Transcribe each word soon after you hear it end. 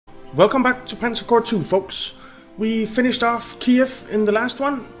Welcome back to Panzer Corps 2, folks. We finished off Kiev in the last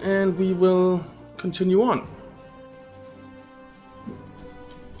one, and we will continue on.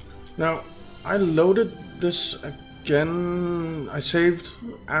 Now, I loaded this again. I saved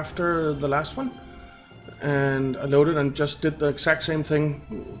after the last one, and I loaded and just did the exact same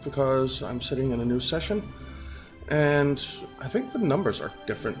thing because I'm sitting in a new session, and I think the numbers are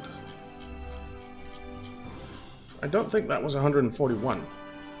different. I don't think that was 141.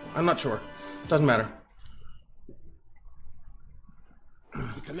 I'm not sure. Doesn't matter.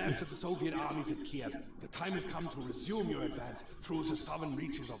 The collapse of the Soviet armies at Kiev. The time has come to resume your advance through the southern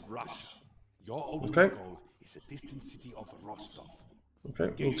reaches of Russia. Your ultimate goal is the distant city of Rostov.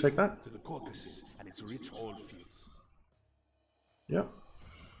 Okay, we'll take that. To the Caucassus and its rich oil fields. Yeah.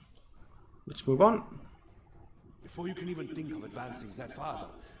 Let's move on. Before you can even think of advancing that far,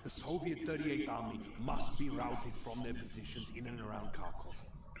 the Soviet 38th Army must be routed from their positions in and around Kharkov.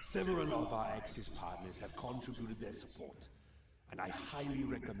 Several of our Axis partners have contributed their support, and I highly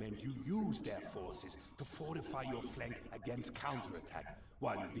recommend you use their forces to fortify your flank against counterattack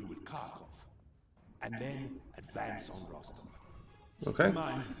while you deal with Kharkov, and then advance on Rostov. Okay. Keep in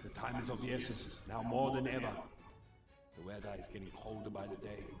mind, the time is of the essence, now more than ever. The weather is getting colder by the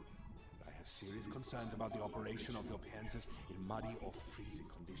day. I have serious concerns about the operation of your panzers in muddy or freezing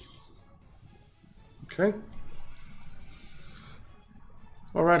conditions. Okay.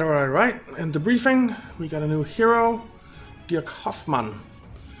 Alright. In the briefing, we got a new hero, Dirk Hoffmann.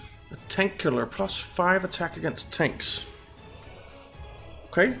 A tank killer, +5 attack against tanks.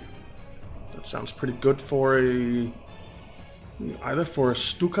 Okay. That sounds pretty good for either for a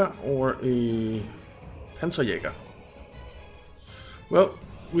Stuka or a Panzerjäger. Well,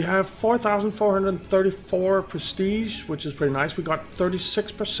 we have 4,434 prestige, which is pretty nice. We got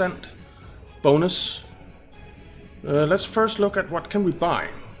 36% bonus. Let's first look at what can we buy.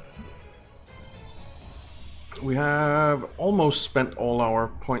 We have almost spent all our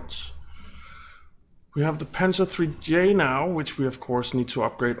points. We have the Panzer 3J now, which we of course need to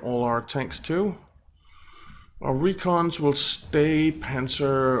upgrade all our tanks to. Our recons will stay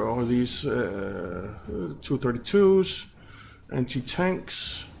Panzer or these 232s,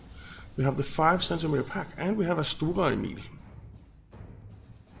 anti-tanks. We have the 5cm pack, and we have a Stura Emil.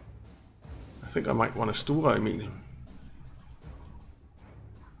 I think I might want a Stura Emil.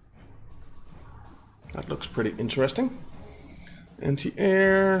 That looks pretty interesting.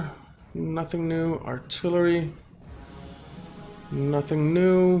 Anti-air, nothing new. Artillery, nothing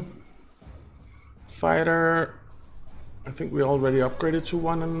new. Fighter, I think we already upgraded to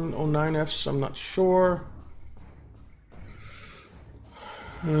 109Fs, I'm not sure.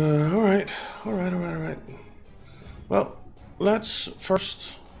 Alright. Well, let's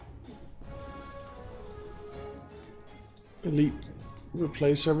first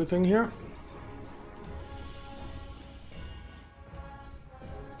replace everything here.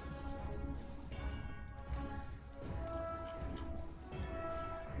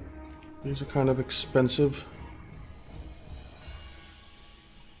 These are kind of expensive.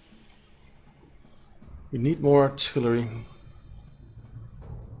 We need more artillery.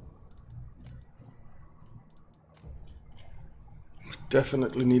 We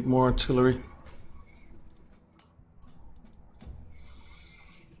definitely need more artillery.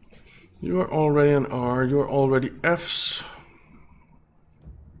 You are already an R, you are already Fs.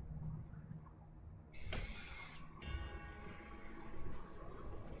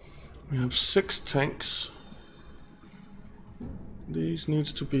 We have 6 tanks. These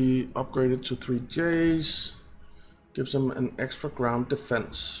needs to be upgraded to 3Js. Gives them an extra ground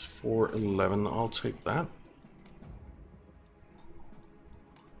defense for 11. I'll take that.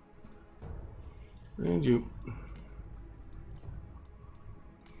 And you.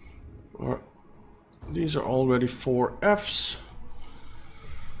 These are already 4 Fs.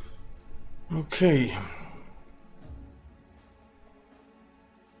 Okay.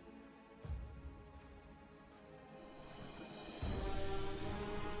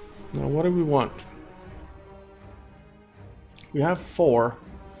 Now, what do we want? We have 4.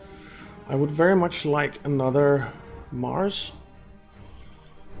 I would very much like another Mars.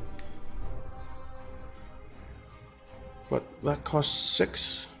 But that costs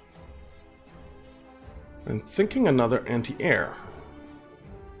 6. I'm thinking another anti-air.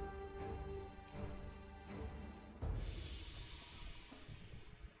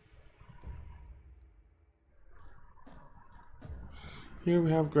 Here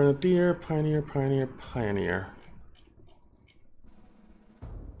we have Grenadier, Pioneer.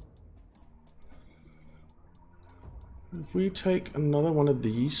 If we take another one of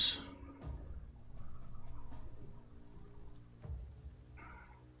these,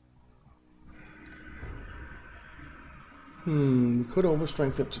 We could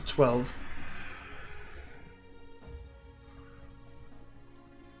overstrength it to 12.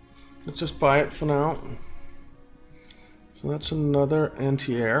 Let's just buy it for now. So that's another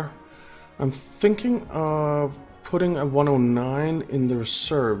anti-air. I'm thinking of putting a 109 in the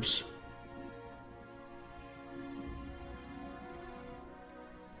reserves.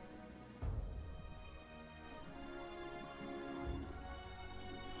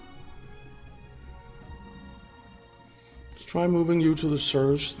 Let's try moving you to the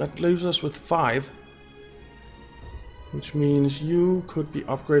reserves. That leaves us with 5. Which means you could be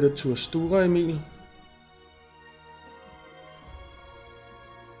upgraded to a Stura Emil.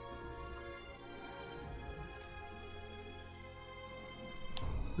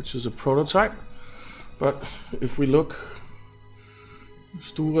 Which is a prototype. But if we look,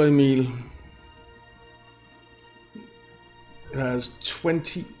 Stura Emil has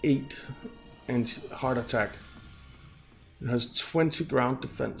 28 heart attack. It has 20 ground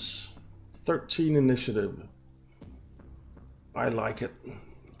defense, 13 initiative. I like it.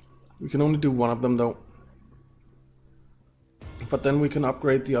 We can only do one of them though. But then we can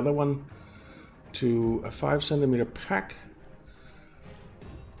upgrade the other one to a 5 centimeter pack,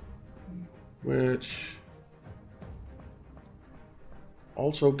 which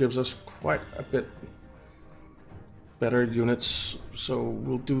also gives us quite a bit better units. So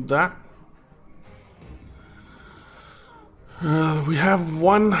we'll do that. We have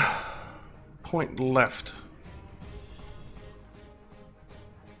 1 point left.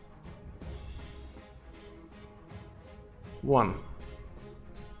 One.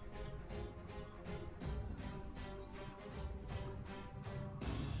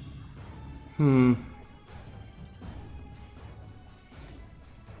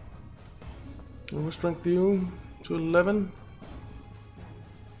 Overstrength you to 11.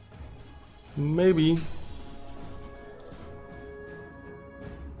 Maybe.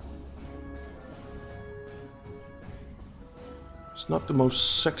 It's not the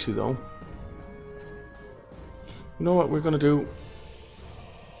most sexy though. You know what we're going to do?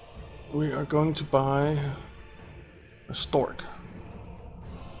 We are going to buy a stork.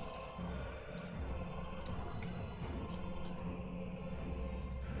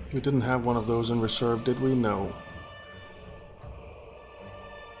 We didn't have one of those in reserve, did we? No.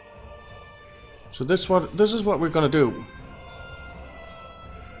 So this is what we're going to do.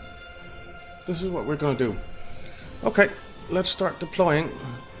 This is what we're going to do. Okay, let's start deploying.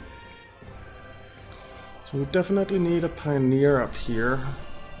 So we definitely need a pioneer up here.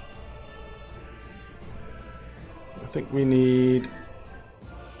 I think we need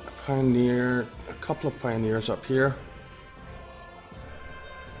a pioneer, a couple of pioneers up here.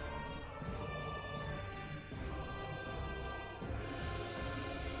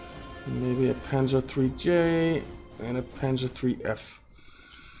 Maybe a Panzer 3J and a Panzer 3F.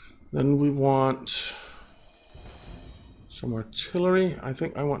 Then we want some artillery. I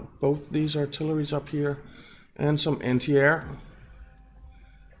think I want both these artilleries up here. And some anti-air.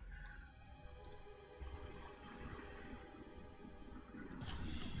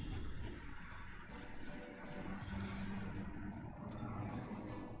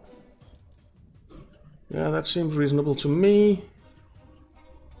 Yeah, that seems reasonable to me.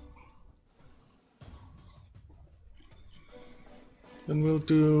 Then we'll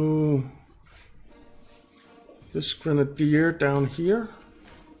do this grenadier down here.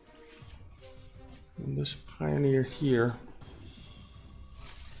 And this pioneer here.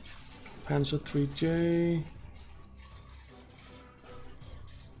 Panzer 3J.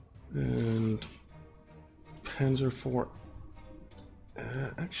 And Panzer 4.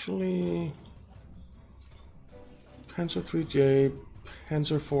 Actually, Panzer 3J,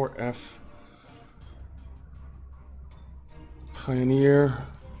 Panzer 4F, Pioneer.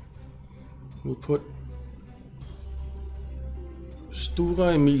 We'll put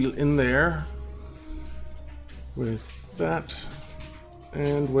Stura Emil in there with that,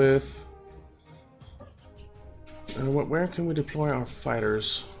 and with where can we deploy our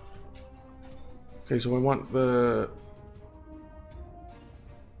fighters? Okay, so I want the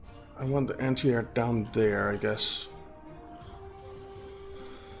anti-air down there, I guess.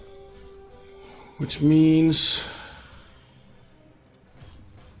 Which means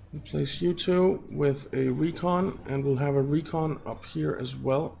we'll place you two with a recon, and we'll have a recon up here as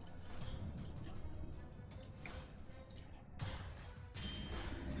well.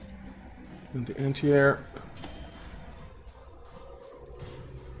 And the anti-air.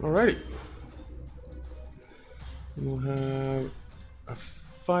 Alrighty. We'll have a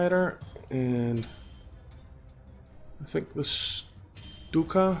fighter and I think the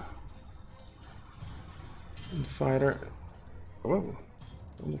Stuka and fighter Whoa.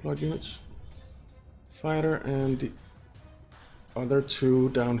 Undeployed units. Fighter and the other two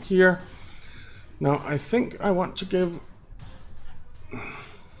down here. Now I think I want to give...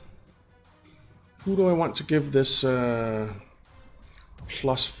 Who do I want to give this +5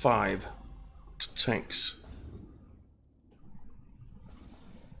 to tanks?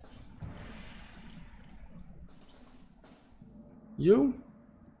 You?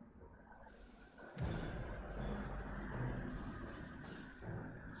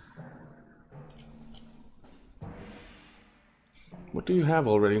 What do you have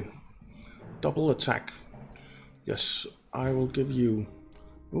already? Double attack. Yes, I will give you...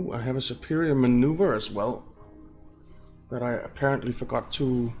 Ooh, I have a superior maneuver as well that I apparently forgot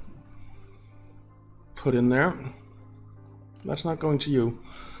to put in there. That's not going to you.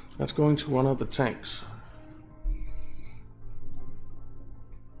 That's going to one of the tanks.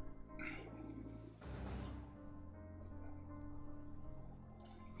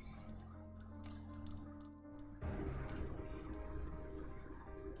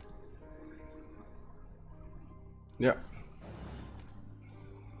 Yeah.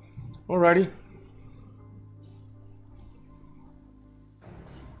 Alrighty.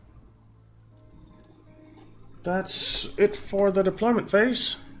 That's it for the deployment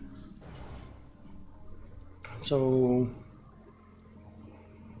phase. So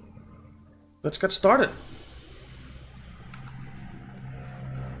let's get started.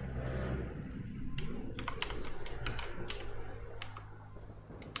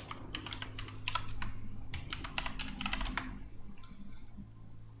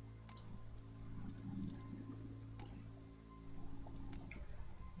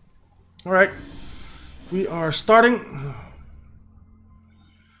 All right, we are starting.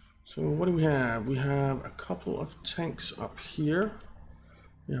 So what do we have? We have a couple of tanks up here.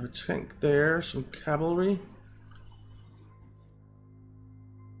 We have a tank there, some cavalry.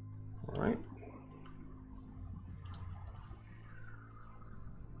 All right.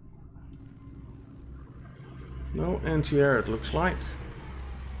 No anti-air, it looks like.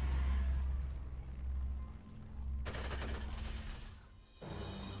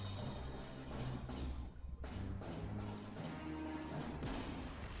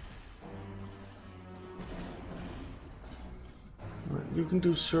 You can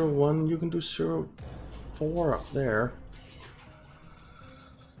do 0-1, you can do 0-4 up there.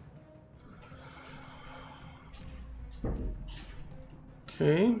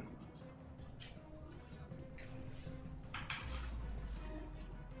 Okay.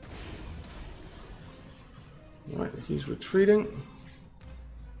 All right, he's retreating.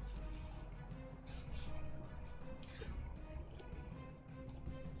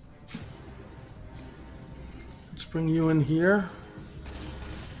 Let's bring you in here.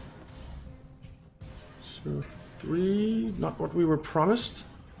 0-3, not what we were promised.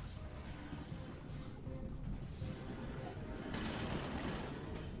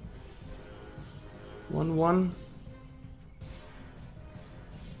 One.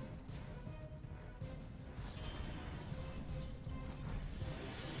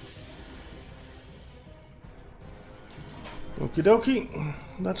 Okie dokie.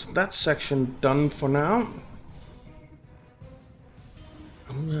 That's that section done for now.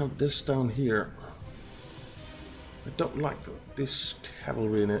 I'm gonna have this down here. I don't like that this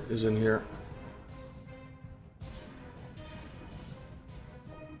cavalry in it is in here.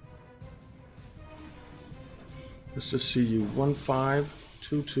 Let's just see you. 1-5,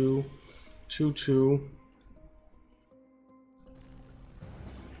 2-2, 2-2.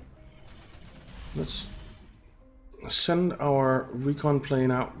 Let's send our recon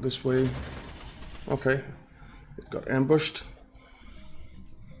plane out this way. Okay, it got ambushed.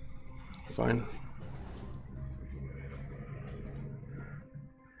 Fine.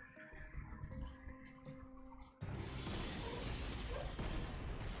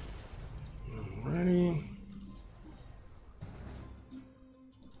 Alrighty.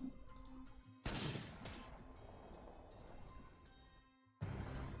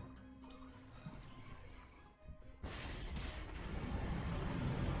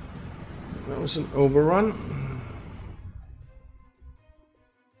 That was an overrun.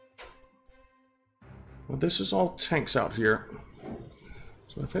 Well, this is all tanks out here.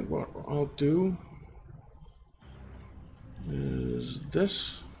 So I think what I'll do is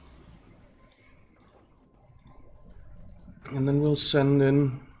this. And then we'll send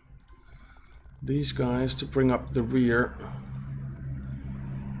in these guys to bring up the rear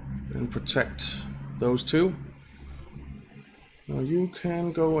and protect those two. Now you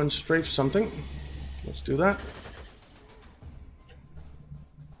can go and strafe something. Let's do that.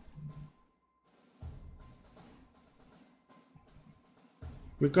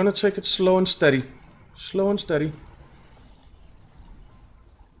 We're gonna take it slow and steady. Slow and steady.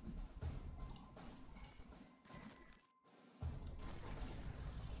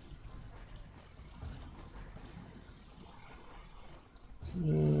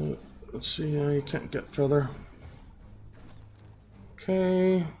 Let's see, you can't get further.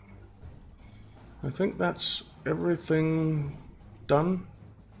 Okay. I think that's everything done.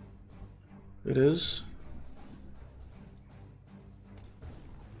 It is.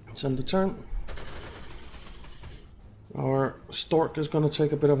 It's end the turn. Our stork is going to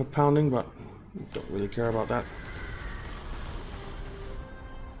take a bit of a pounding, but don't really care about that.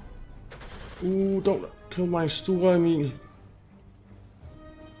 Ooh, don't kill my Stura Emil.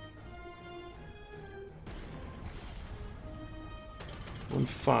 One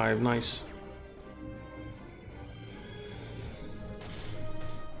 5, nice.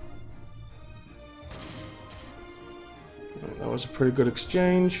 That was a pretty good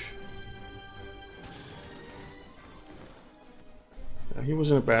exchange. Yeah, he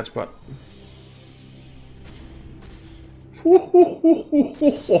was in a bad spot.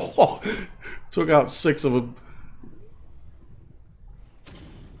 Took out 6 of them.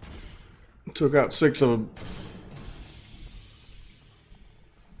 Took out 6 of them.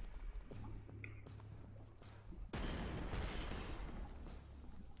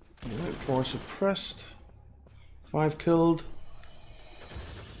 Alright, 4 suppressed. 5 killed.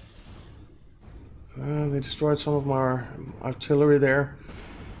 They destroyed some of my artillery there.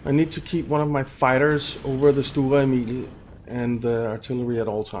 I need to keep one of my fighters over the Stura Emil and the artillery at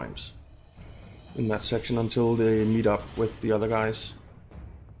all times in that section until they meet up with the other guys.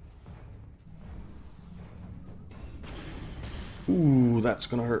 Ooh, that's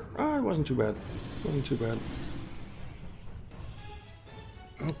gonna hurt. Ah, it wasn't too bad. It wasn't too bad.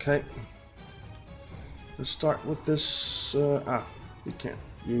 Okay. Let's start with this. We can't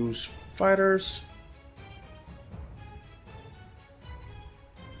use fighters.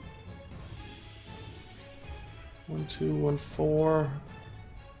 One, 2, 1, 4.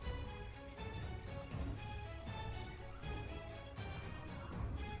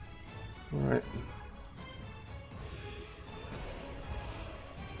 All right.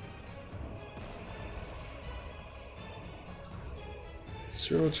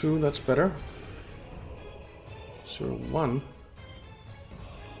 Zero 2, that's better. 0 1.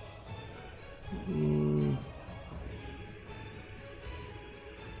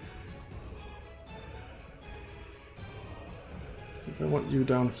 I think I want you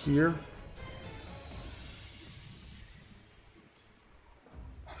down here.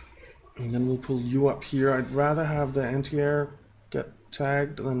 And then we'll pull you up here. I'd rather have the anti-air get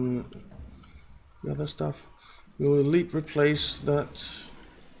tagged than the other stuff. We'll elite replace that.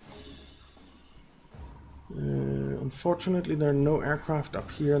 Unfortunately, there are no aircraft up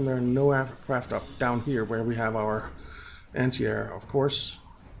here, and there are no aircraft up down here where we have our anti-air, of course.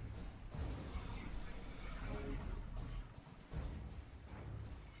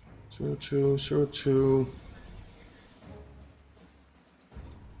 Zero 2, 0 2,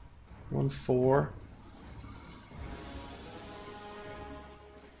 1 4.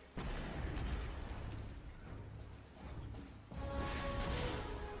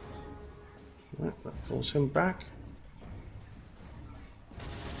 Right, that pulls him back.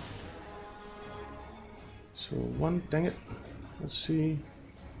 0 1, dang it. Let's see.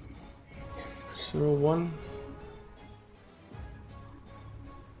 0 1.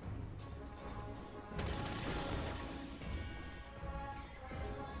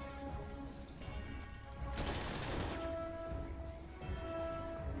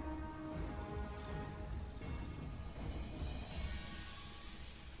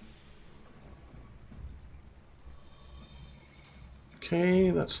 Okay,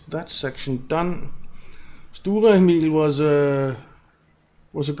 that's that section done. Stura Emil was a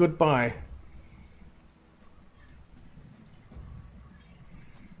good buy.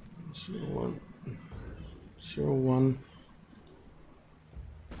 0 1, 0 1.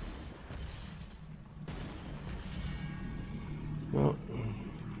 Well,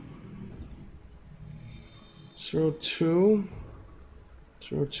 0 2,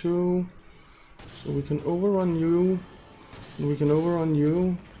 0 2. So we can overrun you. And we can overrun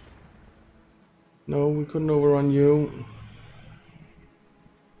you. No, we couldn't overrun you.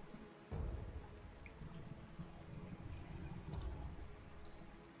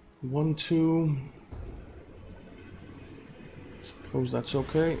 One, 2. Suppose that's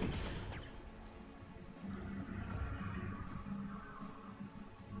okay.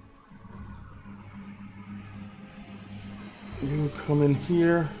 You come in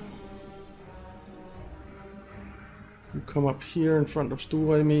here. You come up here in front of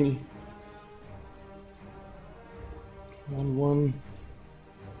Sture Emil. 1-1.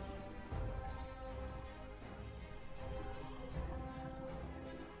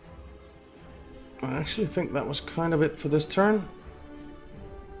 I actually think that was kind of it for this turn.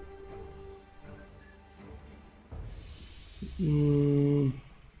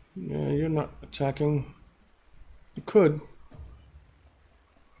 Yeah, you're not attacking. You could.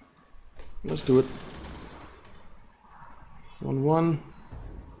 Let's do it. 1-1.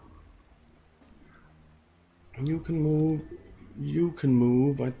 You can move. You can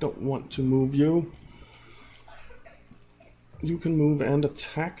move. I don't want to move you. You can move and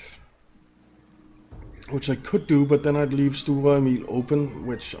attack. Which I could do, but then I'd leave Sture Emil open,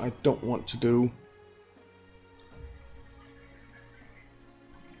 which I don't want to do.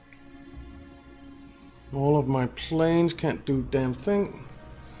 All of my planes can't do a damn thing.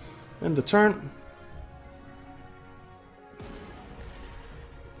 End the turn.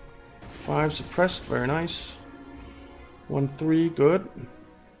 5 suppressed, very nice. 1-3, good.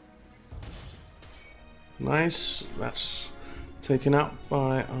 Nice, that's taken out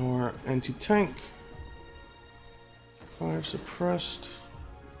by our anti-tank. 5 suppressed.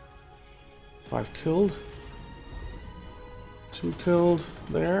 5 killed. 2 killed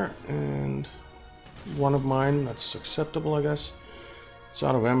there, and 1 of mine, that's acceptable I guess. It's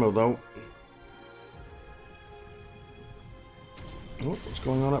out of ammo though. Oh, what's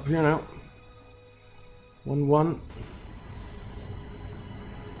going on up here now? 1-1.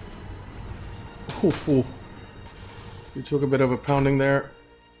 Oh, you took a bit of a pounding there.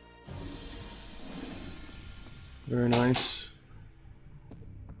 Very nice.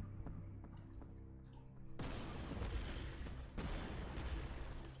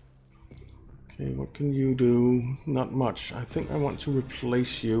 Okay, what can you do? Not much. I think I want to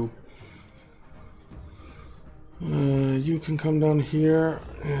replace you. You can come down here,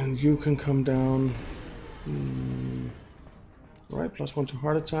 and you can come down. Right, +1 to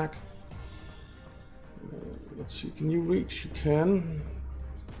heart attack. Let's see, can you reach? You can.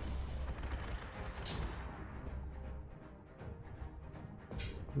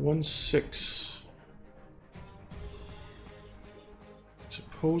 $1-6.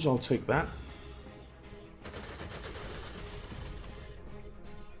 Suppose I'll take that.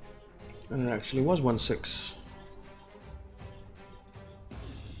 And it actually was 1-6.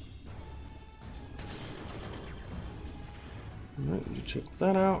 Right, you took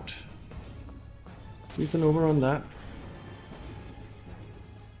that out. You can overrun that.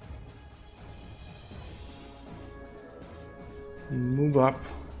 Move up.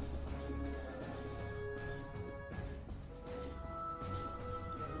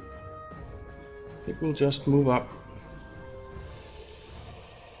 I think we'll just move up.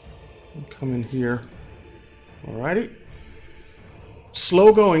 And come in here. Alrighty.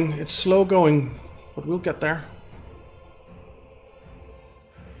 Slow going, it's slow going, but we'll get there.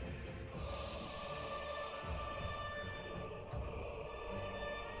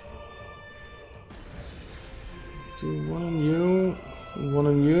 Do 1 on you, and 1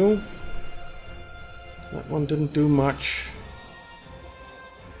 on you. That one didn't do much.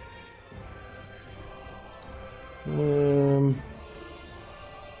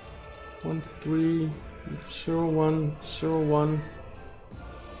 1-3, 0-1, 0-1.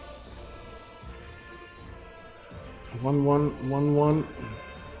 1-1, 1-1.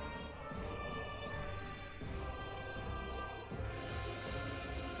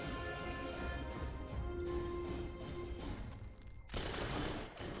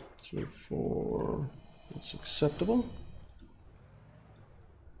 Three, 4. That's acceptable.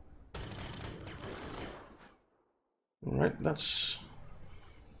 All right, that's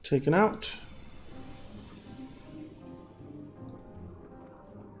taken out.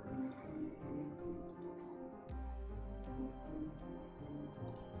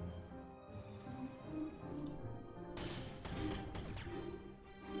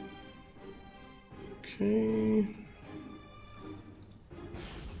 Okay.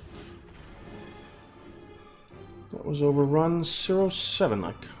 That was overrun. 0-7.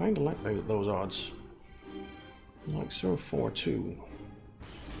 I kind of like those odds. I like 0-4 too.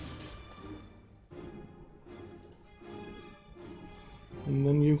 And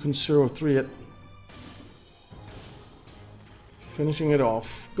then you can 0-3 it. Finishing it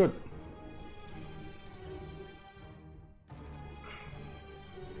off. Good.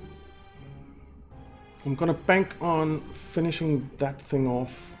 I'm gonna bank on finishing that thing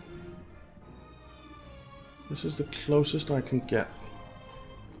off. This is the closest I can get.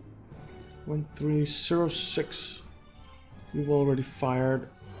 1-3, 0-6. You've already fired.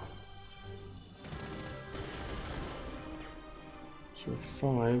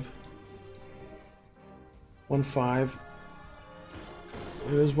 5. 1-5.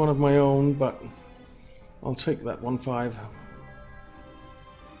 It is one of my own, but I'll take that 1-5.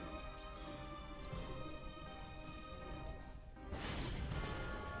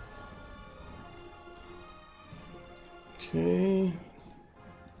 Okay.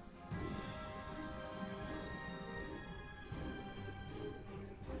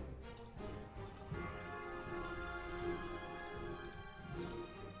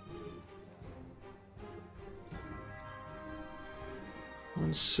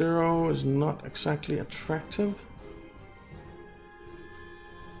 And 0 is not exactly attractive.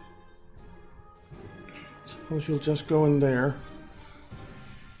 Suppose you'll just go in there.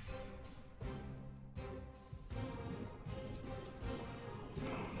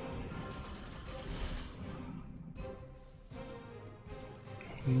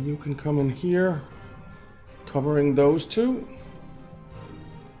 And you can come in here, covering those two.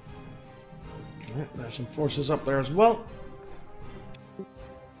 Alright, there's some forces up there as well.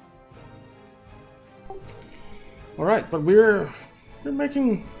 Alright, but we're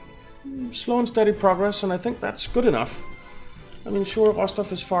making slow and steady progress, and I think that's good enough. I mean, sure,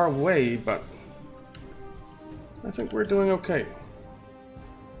 Rostov is far away, but I think we're doing okay.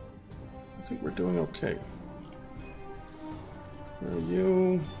 I think we're doing okay. Where are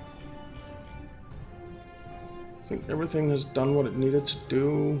you? I think everything has done what it needed to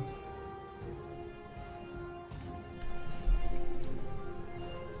do.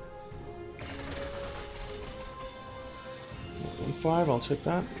 I'll take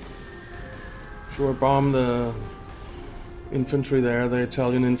that. Sure, bomb the infantry there, the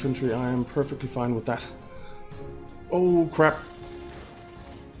Italian infantry. I am perfectly fine with that. Oh, crap.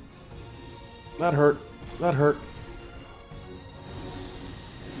 That hurt. That hurt.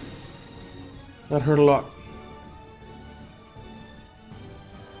 That hurt a lot.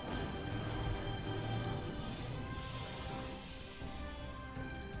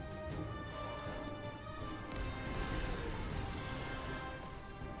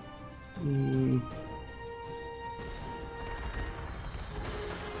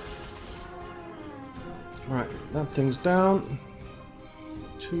 Alright, that thing's down.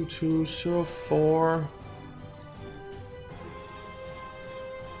 2204.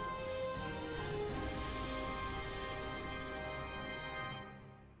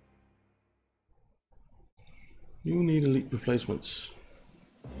 You need elite replacements.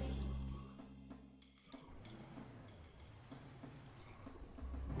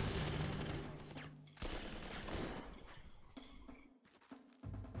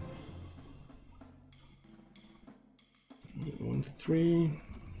 Three.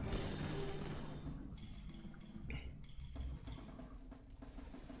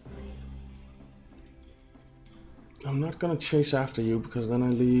 I'm not going to chase after you because then I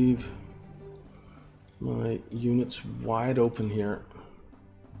leave my units wide open here.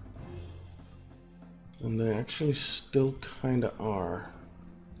 And they actually still kind of are.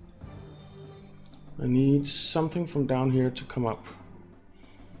 I need something from down here to come up.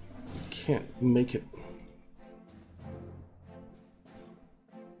 Can't make it.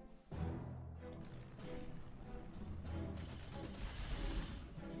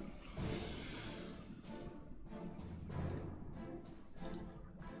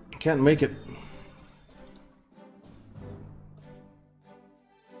 Can't make it.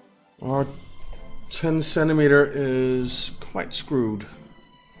 Our 10 centimeter is quite screwed.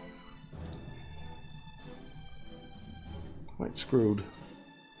 Quite screwed.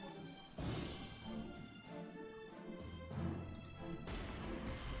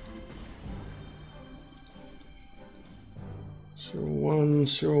 Zero 1,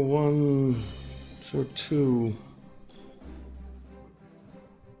 0 1, 0 2.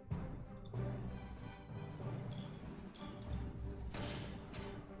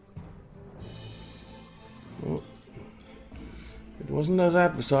 Wasn't as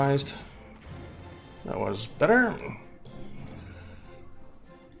advertised. That was better.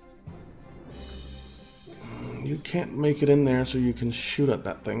 You can't make it in there so you can shoot at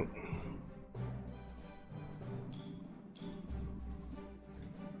that thing.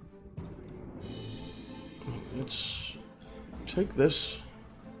 Let's take this.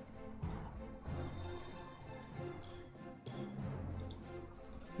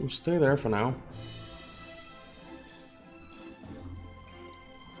 We'll stay there for now.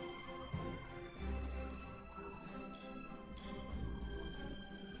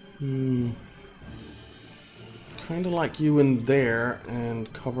 Kind of like you in there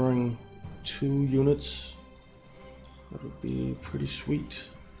and covering 2 units. That would be pretty sweet.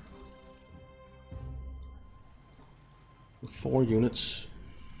 with 4 units.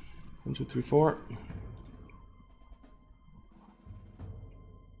 1, 2, 3, 4.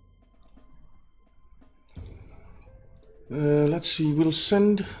 Let's see, we'll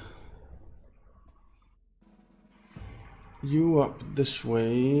send you up this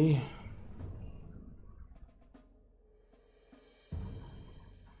way.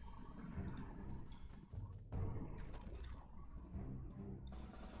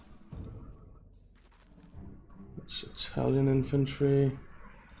 It's Italian infantry.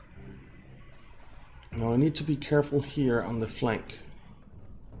 Now I need to be careful here on the flank.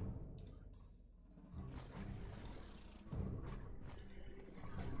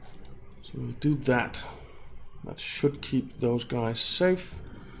 So we'll do that. That should keep those guys safe.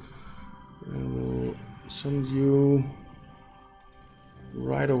 And we'll send you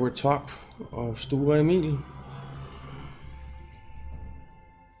right over top of Sture Emil.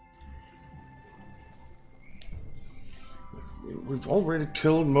 We've already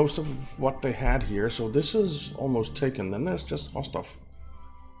killed most of what they had here, so this is almost taken. Then there's just Rostov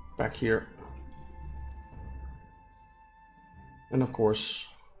back here. And of course,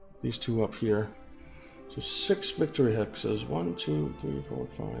 these two up here. So 6 victory hexes. 1, 2, 3, 4,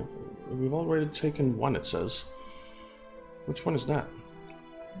 5. We've already taken 1, it says. Which one is that?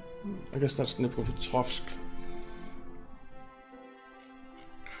 I guess that's Dnipropetrovsk.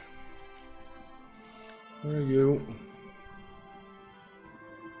 Where are you?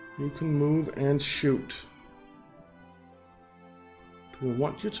 You can move and shoot. Do I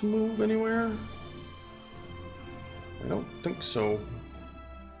want you to move anywhere? I don't think so.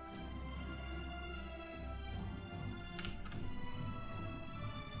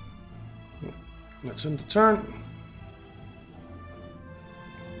 Let's end the turn.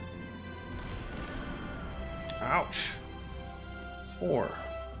 Ouch. 4.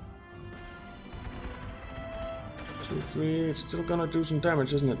 2, 3. It's still gonna do some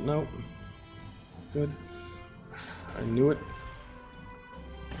damage, isn't it? Nope. Good. I knew it.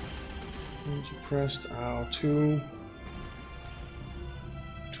 Suppressed. Ow. 2.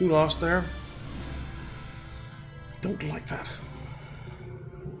 2 lost there. Don't like that.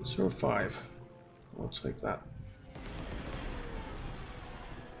 0-5. I'll take that.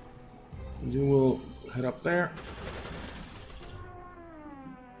 And you will head up there.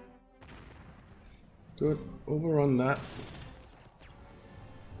 Good. Overrun that.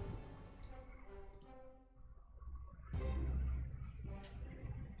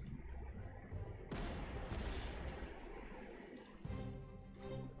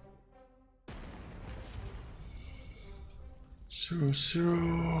 Zero,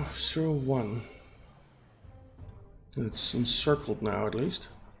 0, 0, 1. It's encircled now, at least.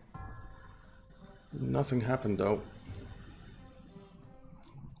 Nothing happened, though.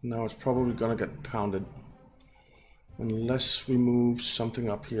 Now it's probably gonna get pounded. Unless we move something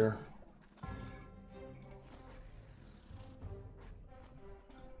up here.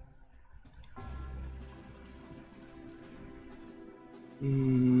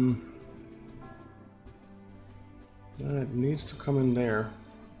 That needs to come in there.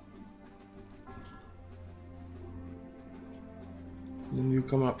 Then you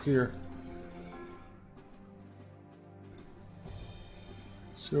come up here.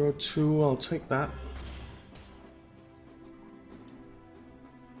 0, 2, I'll take that.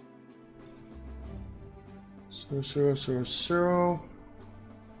 So 0, 0, 0.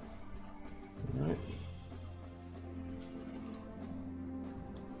 Alright.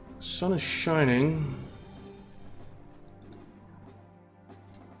 Sun is shining.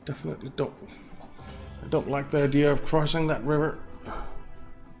 Definitely don't. I don't like the idea of crossing that river.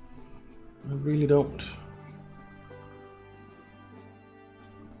 I really don't.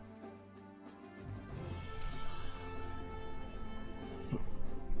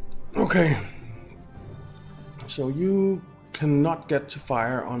 Okay. So you cannot get to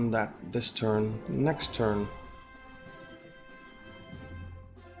fire on that this turn. Next turn.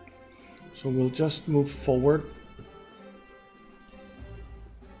 So we'll just move forward.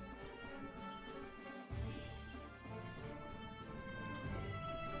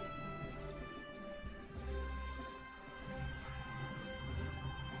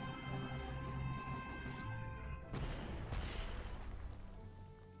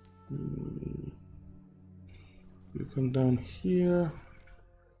 You come down here.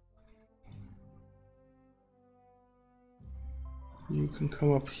 You can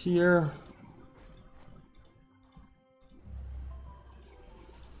come up here.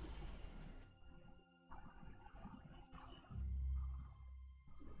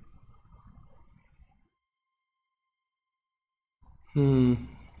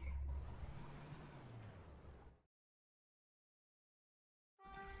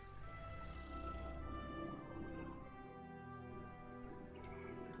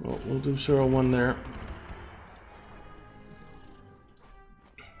 we'll do 0-1 there.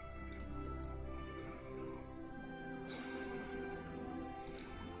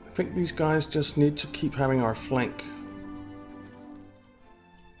 I think these guys just need to keep having our flank.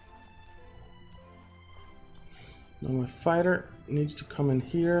 Now my fighter needs to come in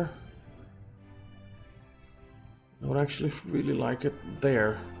here. I would actually really like it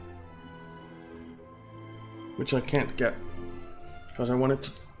there, which I can't get because I wanted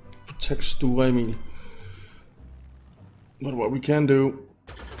to protect Stu Emil. But what we can do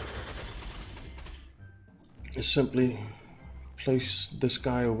is simply place this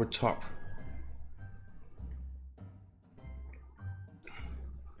guy over top.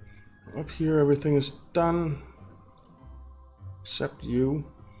 Up here everything is done except you.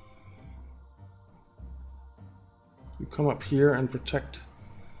 You come up here and protect.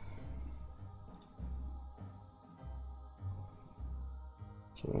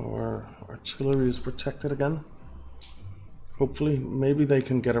 So our artillery is protected again. Hopefully, maybe they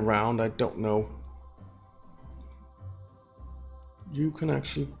can get around, I don't know. You can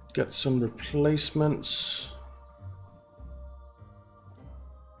actually get some replacements.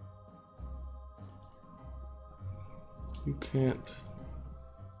 You can't.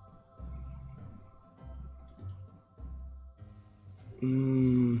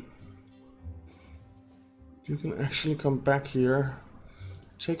 You can actually come back here,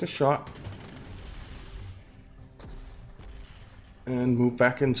 take a shot, and move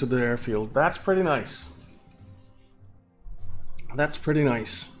back into the airfield. That's pretty nice. That's pretty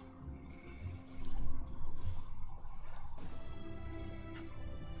nice.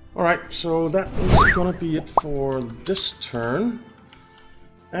 Alright, so that is gonna be it for this turn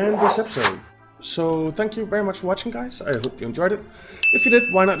and this episode. So thank you very much for watching, guys. I hope you enjoyed it. If you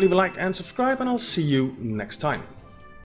did, why not leave a like and subscribe, and I'll see you next time.